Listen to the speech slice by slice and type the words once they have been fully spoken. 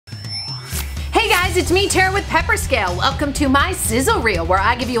Hey guys, it's me, Tara with Pepper Scale. Welcome to my Sizzle Reel, where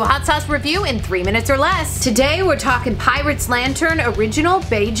I give you a hot sauce review in 3 minutes or less. Today we're talking Pirate's Lantern Original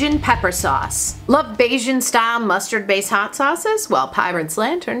Bajan Pepper Sauce. Love Bajan style mustard based hot sauces? Well, Pirate's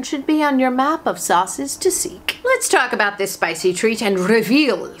Lantern should be on your map of sauces to seek. Let's talk about this spicy treat and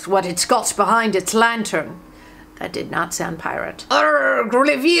reveal what it's got behind its lantern. That did not sound pirate.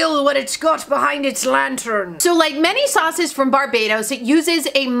 Reveal what it's got behind its lantern. So like many sauces from Barbados, it uses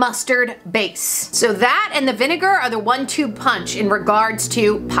a mustard base. So that and the vinegar are the 1-2 punch in regards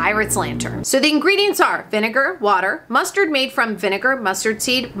to Pirate's Lantern. So the ingredients are vinegar, water, mustard made from vinegar, mustard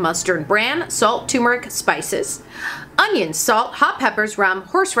seed, mustard bran, salt, turmeric, spices, onions, salt, hot peppers, rum,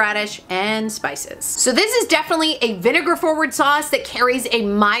 horseradish, and spices. So this is definitely a vinegar forward sauce that carries a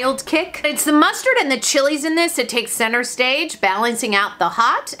mild kick. It's the mustard and the chilies in this that takes center stage, balancing out the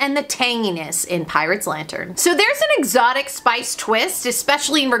hot and the tanginess in Pirate's Lantern. So there's an exotic spice twist,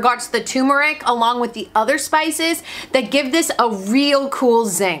 especially in regards to the turmeric, along with the other spices that give this a real cool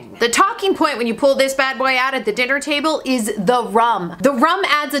zing. The talking point when you pull this bad boy out at the dinner table is the rum. The rum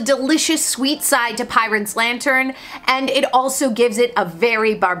adds a delicious sweet side to Pirate's Lantern, and it also gives it a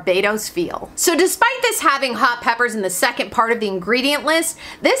very Barbados feel. So despite this having hot peppers in the second part of the ingredient list,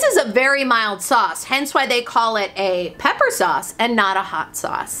 this is a very mild sauce, hence why they call it a pepper sauce and not a hot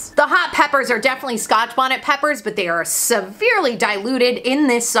sauce. The hot peppers are definitely Scotch bonnet peppers, but they are severely diluted in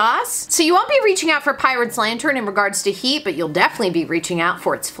this sauce. So you won't be reaching out for Pirate's Lantern in regards to heat, but you'll definitely be reaching out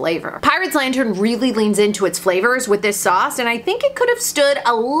for its flavor. Pirate's Lantern really leans into its flavors with this sauce, and I think it could have stood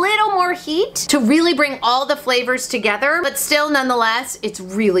a little more heat to really bring all the flavors together, but still nonetheless, it's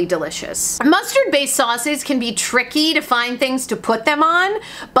really delicious. Mustard-based sauces can be tricky to find things to put them on,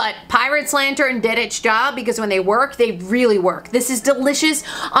 but Pirate's Lantern did its job because when they work, they really work. This is delicious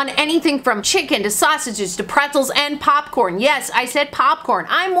on anything from chicken to sausages to pretzels and popcorn. Yes, I said popcorn.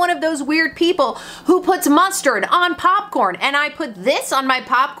 I'm one of those weird people who puts mustard on popcorn, and I put this on my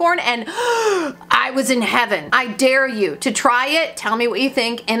popcorn and I was in heaven. I dare you to try it. Tell me what you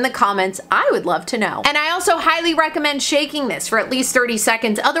think in the comments. I would love to know. And I also highly recommend shaking this for at least 30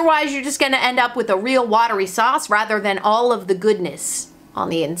 seconds. Otherwise, you're just gonna end up with a real watery sauce rather than all of the goodness on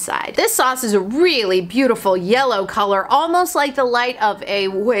the inside. This sauce is a really beautiful yellow color, almost like the light of a,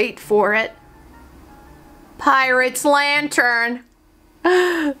 wait for it, Pirate's Lantern.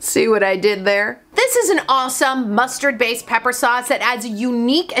 See what I did there? This is an awesome mustard-based pepper sauce that adds a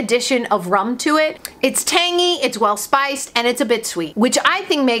unique addition of rum to it. It's tangy, it's well spiced, and it's a bit sweet, which I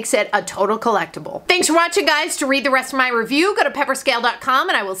think makes it a total collectible. Thanks for watching, guys. To read the rest of my review, go to pepperscale.com,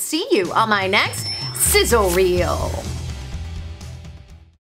 and I will see you on my next Sizzle Reel.